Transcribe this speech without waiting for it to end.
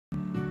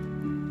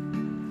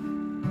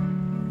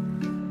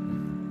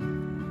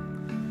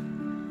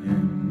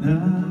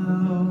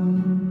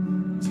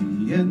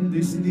end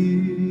is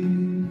near,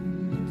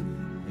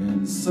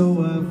 and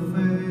so I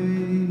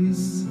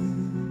face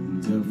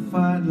the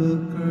final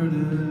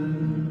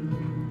curtain.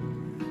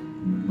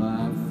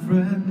 My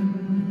friend,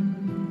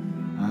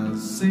 I'll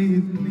say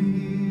it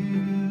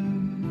clear,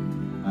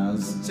 I'll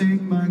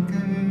state my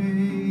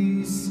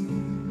case,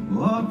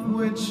 of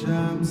which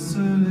I'm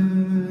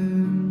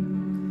certain.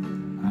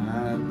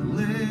 I've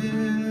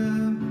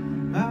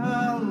lived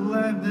a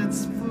life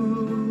that's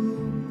full,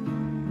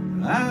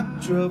 I've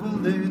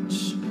traveled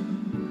each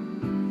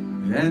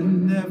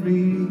and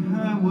every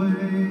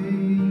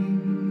highway,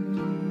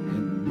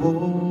 and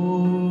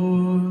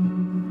more,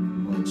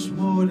 much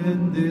more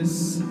than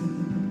this.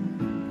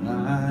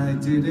 I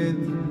did it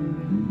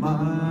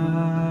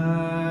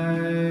my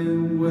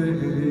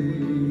way.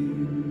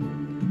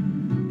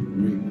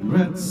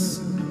 Regrets,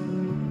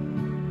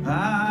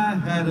 I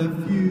had a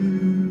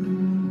few,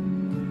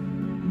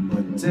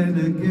 but then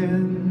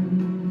again,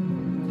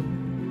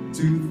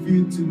 too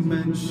few to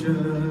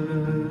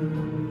mention.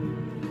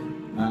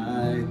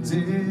 I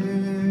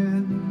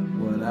did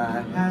what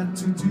I had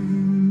to do,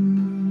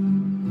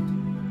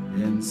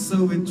 and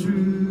so it drew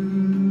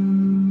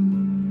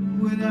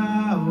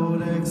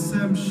without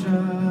exemption.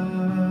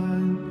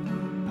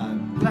 I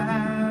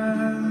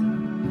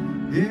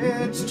planned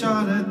each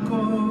charted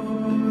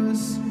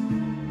course,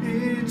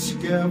 each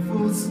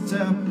careful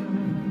step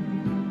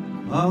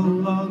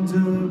along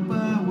the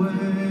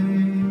byway,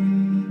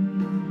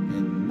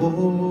 and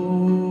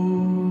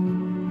more,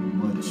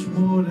 much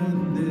more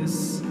than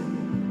this.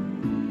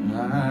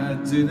 I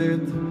did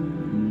it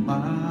my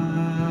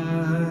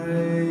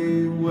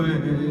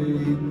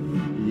way.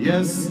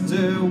 Yes,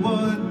 there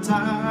were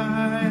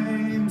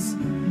times,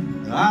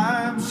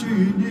 I'm sure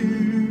you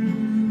knew,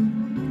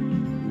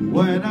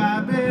 when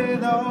I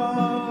bit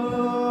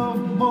off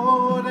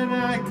more than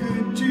I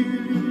could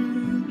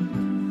chew.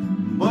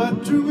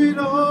 But through it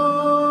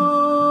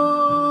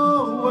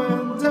all,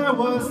 when there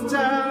was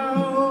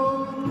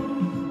doubt,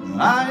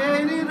 I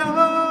ate it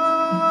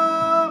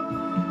up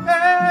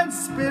and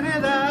spit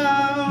it out.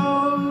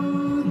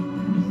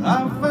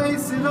 I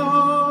faced it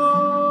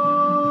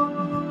all,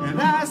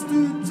 and I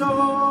stood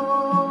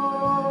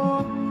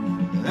tall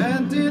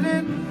and did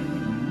it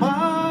my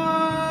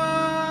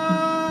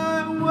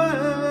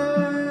way.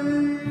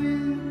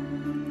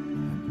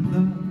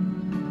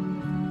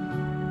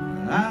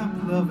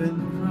 I've loved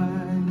and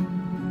cried,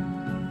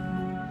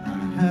 I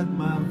had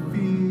my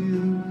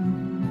fill,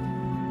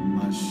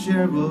 my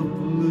share of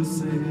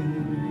losing,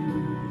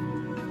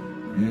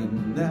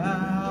 and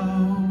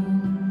now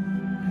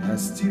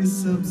as tears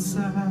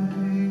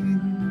subside,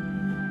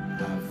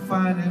 I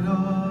find it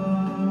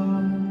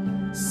all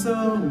so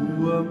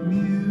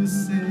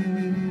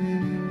amusing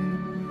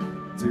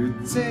to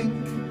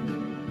think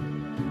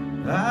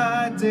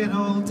I did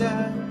all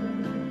that,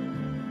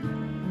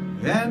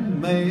 and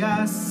may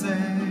I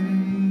say,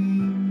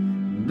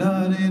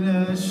 not in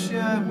a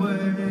shy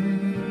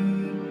way.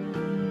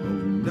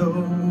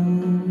 Oh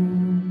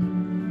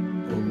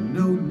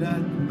no,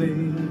 not me.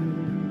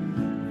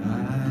 I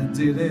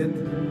did it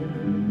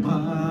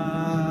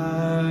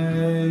my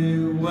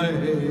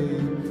way.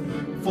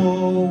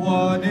 For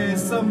what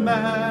is a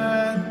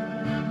man?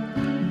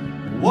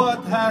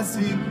 What has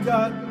he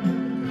got?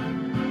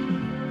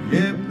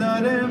 If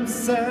not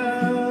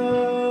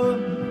himself,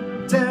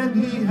 then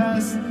he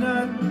has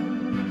not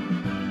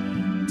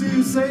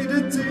to say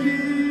the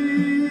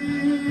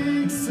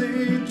things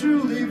he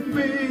truly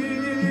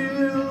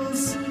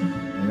feels,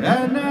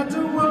 and not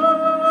the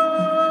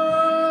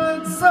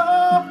words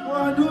of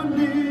one who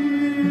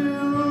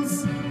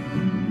kneels.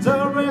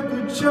 The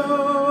record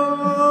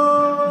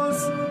shows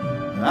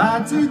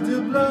I took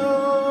the blows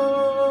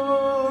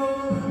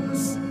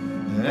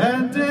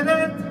and did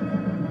it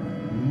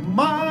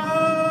my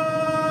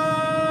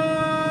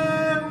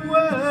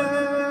way.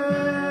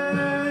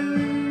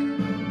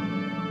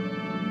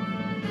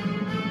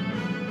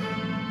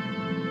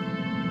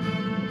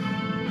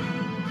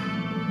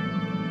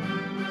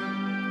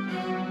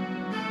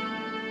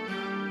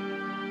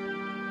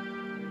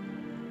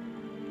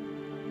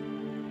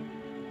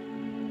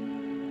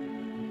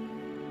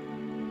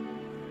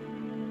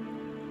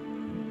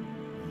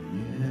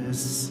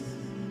 Yes,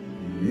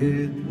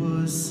 it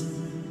was